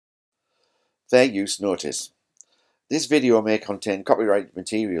Fair use notice. This video may contain copyrighted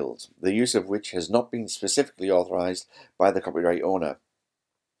materials, the use of which has not been specifically authorized by the copyright owner.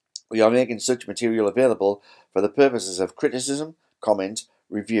 We are making such material available for the purposes of criticism, comment,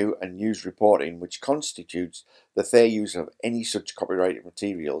 review and news reporting, which constitutes the fair use of any such copyrighted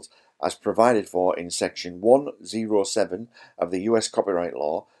materials as provided for in Section 107 of the US Copyright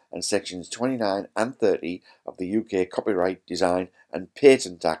Law and Sections 29 and 30 of the UK Copyright Design and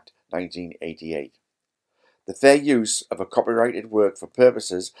Patent Act 1988. The fair use of a copyrighted work for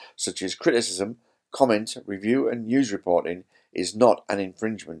purposes such as criticism, comment, review and news reporting is not an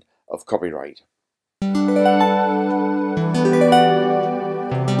infringement of copyright.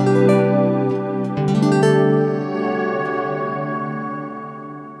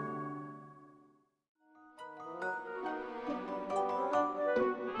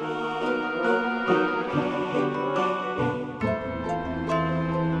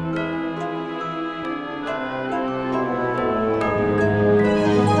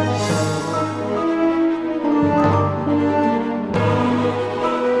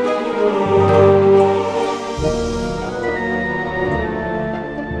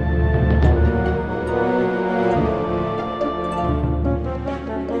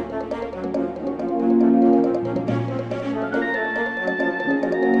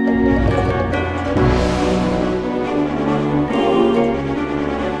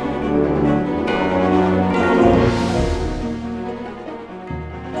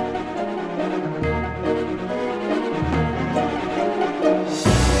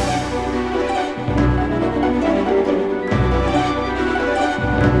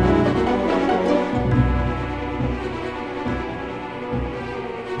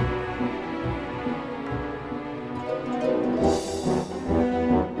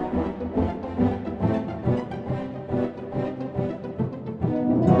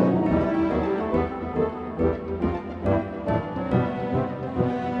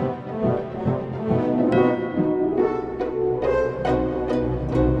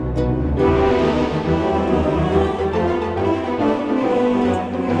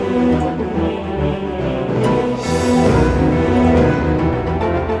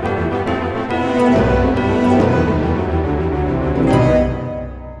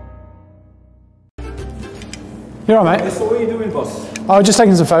 You're all right, mate. So what are you doing, boss? I was just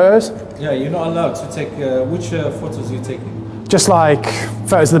taking some photos. Yeah, you're not allowed to take... which photos are you taking? Just like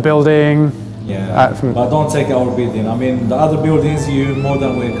photos of the building. Yeah, but don't take our building. I mean, the other buildings, you're more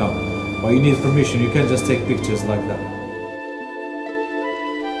than welcome. But you need permission. You can't just take pictures like that.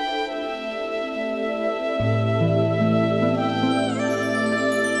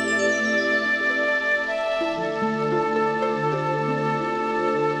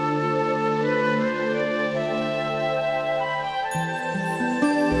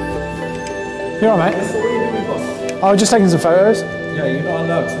 You're all right, mate. So what are you doing, boss? I was just taking some photos. Yeah, you're not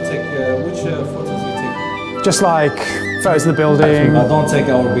allowed to take... which photos are you taking? Just like photos of the building. But don't take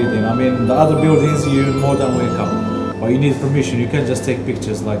our building. I mean, the other buildings, you're more than welcome. But you need permission. You can't just take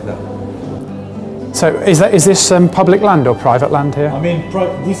pictures like that. So is this public land or private land here? I mean,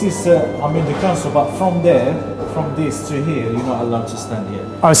 this is, the council, but from there, from this to here, you're not allowed to stand here.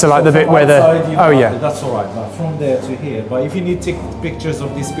 Oh, so like the bit where outside, oh yeah. That's all right, but from there to here. But if you need to take pictures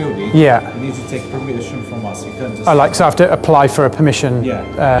of this building, yeah, you need to take permission from us. You can't just... Oh, like, so I have to apply for a permission? Yeah.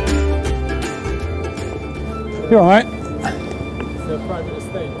 You're all right? It's a private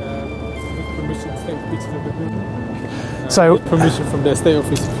estate, with permission to take pictures of the building. So permission from the estate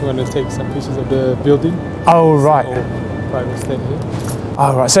office if you want to take some pictures of the building. Oh, right. Private estate here.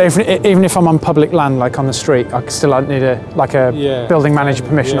 Oh, right. So even if I'm on public land, like on the street, I still need a building manager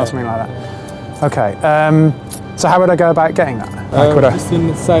permission or something like that. Okay. So how would I go about getting that? Just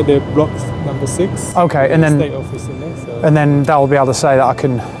inside the block number 6. Okay, and then estate office in there. So. And then that will be able to say that I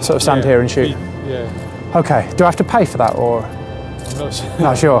can sort of stand here and shoot. Yeah. Okay. Do I have to pay for that or? I'm not sure.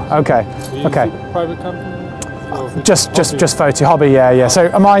 Not sure. Okay. Okay. Private company. Just photo hobby. Yeah. So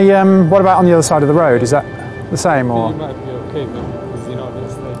am I? What about on the other side of the road? Is that the same or? You might be okay, because you're not in the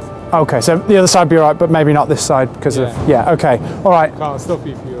States. Okay, so the other side would be all right, but maybe not this side because of... Yeah, okay. All right. Can't stop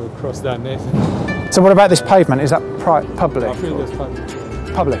you if you cross down there. So what about this pavement? Is that public? I feel that's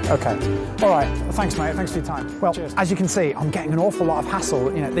public. Public, okay. All right, well, thanks mate, thanks for your time. Well, as you can see, I'm getting an awful lot of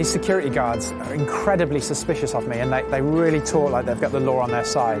hassle. You know, these security guards are incredibly suspicious of me and they really talk like they've got the law on their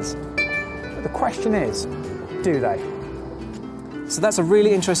sides. But the question is, do they? So that's a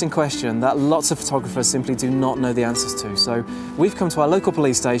really interesting question that lots of photographers simply do not know the answers to. So we've come to our local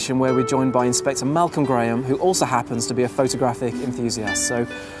police station where we're joined by Inspector Malcolm Graham, who also happens to be a photographic enthusiast. So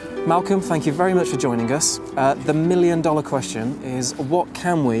Malcolm, thank you very much for joining us. The million-dollar question is, what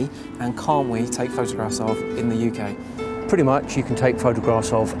can we and can't we take photographs of in the UK? Pretty much you can take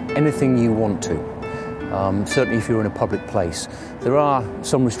photographs of anything you want to, certainly if you're in a public place. There are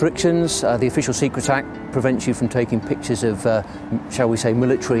some restrictions. The Official Secrets Act prevents you from taking pictures of, shall we say,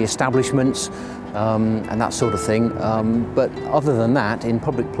 military establishments and that sort of thing. But other than that, in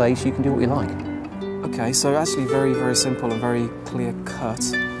public place, you can do what you like. Okay, so actually very, very simple and very clear cut.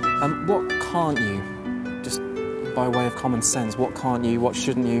 What can't you, just by way of common sense, what can't you, what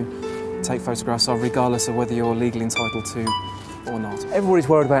shouldn't you take photographs of, regardless of whether you're legally entitled to or not? Everybody's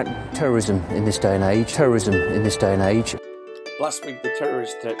worried about terrorism in this day and age. Last week, the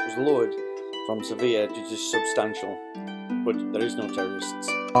terrorist threat was lowered from severe to just substantial, but there is no terrorists.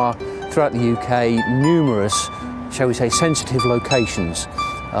 Throughout the UK, numerous, shall we say, sensitive locations.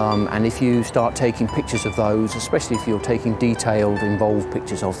 And if you start taking pictures of those, especially if you're taking detailed, involved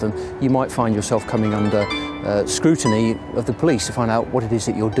pictures of them, you might find yourself coming under scrutiny of the police to find out what it is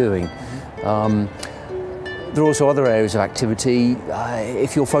that you're doing. There are also other areas of activity.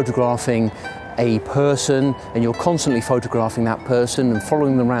 If you're photographing a person and you're constantly photographing that person and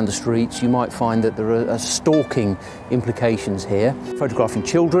following them around the streets, you might find that there are stalking implications here. Photographing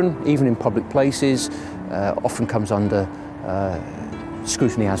children, even in public places, often comes under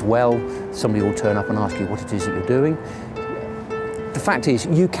scrutiny as well. Somebody will turn up and ask you what it is that you're doing. The fact is,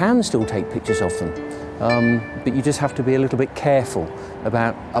 you can still take pictures of them, but you just have to be a little bit careful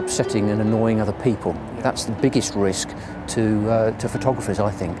about upsetting and annoying other people. That's the biggest risk to photographers, I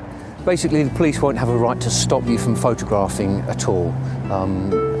think. Basically, the police won't have a right to stop you from photographing at all,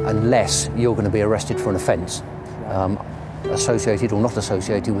 unless you're going to be arrested for an offence, associated or not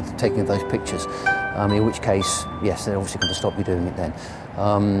associated with taking of those pictures. In which case, yes, they're obviously going to stop you doing it then.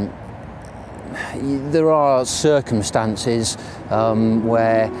 There are circumstances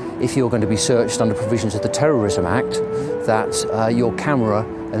where, if you're going to be searched under provisions of the Terrorism Act, that your camera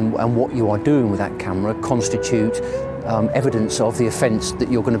and what you are doing with that camera constitute evidence of the offence that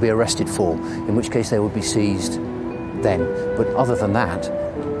you're going to be arrested for, in which case they would be seized then. But other than that,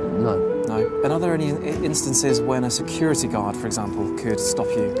 no. No. And are there any instances when a security guard, for example, could stop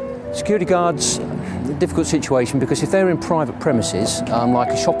you? Security guards, a difficult situation, because if they're in private premises, like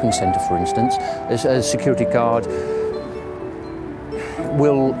a shopping centre for instance, a security guard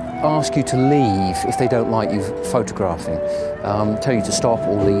will ask you to leave if they don't like you photographing, tell you to stop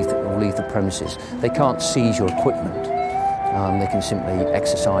or leave the premises. They can't seize your equipment. They can simply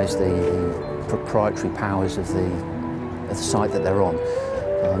exercise the proprietary powers of the site that they're on.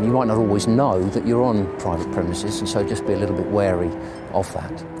 You might not always know that you're on private premises, and so just be a little bit wary of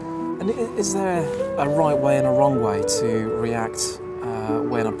that. And is there a right way and a wrong way to react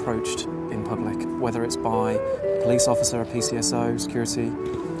when approached in public, whether it's by a police officer, a PCSO, security?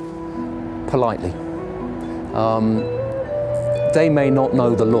 Politely. They may not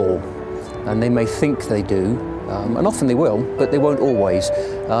know the law, and they may think they do, and often they will, but they won't always.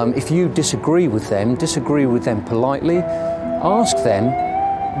 If you disagree with them politely, ask them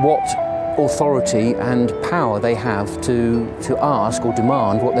what authority and power they have to ask or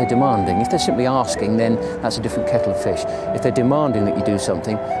demand what they're demanding. If they're simply asking, then that's a different kettle of fish. If they're demanding that you do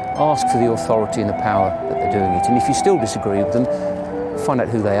something, ask for the authority and the power that they're doing it. And if you still disagree with them, find out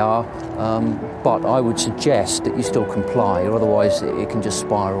who they are, but I would suggest that you still comply, or otherwise it can just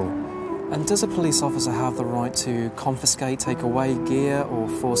spiral. And does a police officer have the right to confiscate, take away gear, or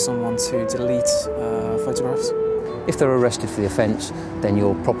force someone to delete photographs? If they're arrested for the offence, then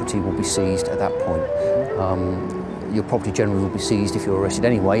your property will be seized at that point. Your property generally will be seized if you're arrested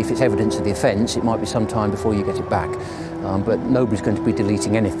anyway. If it's evidence of the offence, it might be some time before you get it back. But nobody's going to be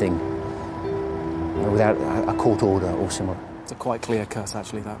deleting anything without a court order or similar. It's a quite clear cut,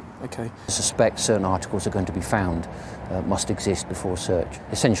 actually, that. Okay. I suspect certain articles are going to be found, must exist before search.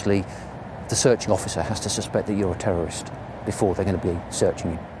 Essentially, the searching officer has to suspect that you're a terrorist before they're going to be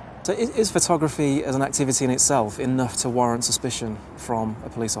searching you. So is photography as an activity in itself enough to warrant suspicion from a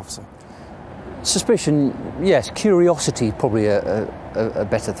police officer? Suspicion, yes. Curiosity, probably a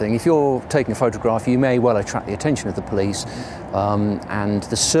better thing. If you're taking a photograph, you may well attract the attention of the police, and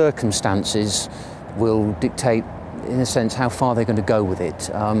the circumstances will dictate, in a sense, how far they're going to go with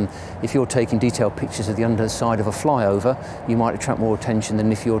it. If you're taking detailed pictures of the underside of a flyover, you might attract more attention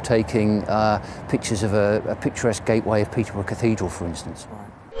than if you're taking pictures of a picturesque gateway of Peterborough Cathedral, for instance. Right.